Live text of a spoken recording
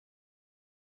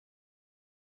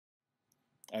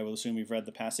I will assume you've read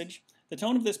the passage. The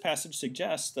tone of this passage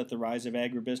suggests that the rise of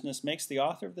agribusiness makes the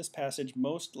author of this passage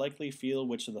most likely feel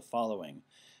which of the following.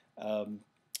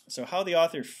 So how the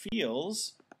author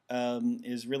feels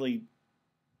is really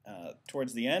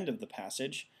towards the end of the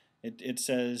passage. It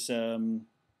says,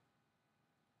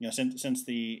 since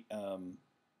the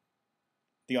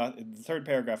third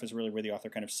paragraph is really where the author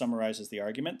kind of summarizes the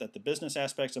argument that the business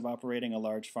aspects of operating a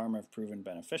large farm have proven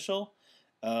beneficial,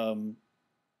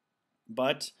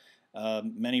 but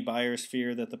many buyers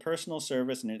fear that the personal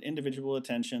service and individual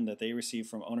attention that they receive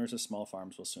from owners of small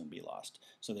farms will soon be lost.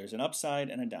 So there's an upside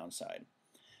and a downside.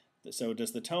 So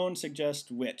does the tone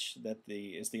suggest which?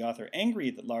 Is the author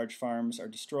angry that large farms are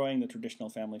destroying the traditional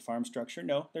family farm structure?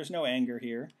 No, there's no anger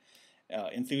here.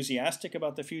 Enthusiastic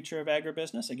about the future of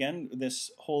agribusiness. Again,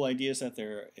 this whole idea is that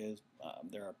there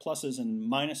are pluses and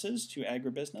minuses to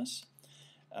agribusiness.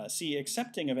 C,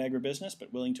 accepting of agribusiness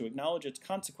but willing to acknowledge its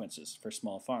consequences for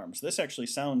small farms. This actually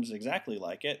sounds exactly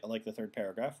like it, like the third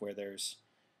paragraph, where there's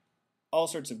all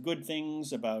sorts of good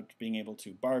things about being able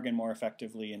to bargain more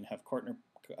effectively and have corporate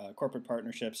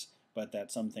partnerships, but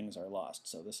that some things are lost.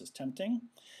 So this is tempting.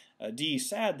 D,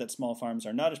 sad that small farms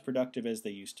are not as productive as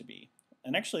they used to be.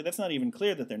 And actually, that's not even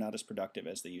clear that they're not as productive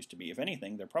as they used to be. If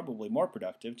anything, they're probably more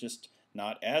productive, just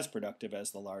not as productive as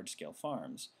the large-scale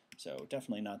farms. So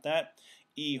definitely not that.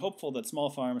 E, hopeful that small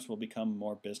farms will become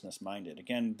more business-minded.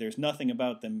 Again, there's nothing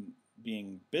about them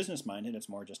being business-minded. It's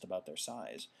more just about their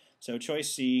size. So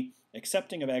choice C,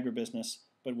 accepting of agribusiness,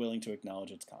 but willing to acknowledge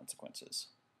its consequences.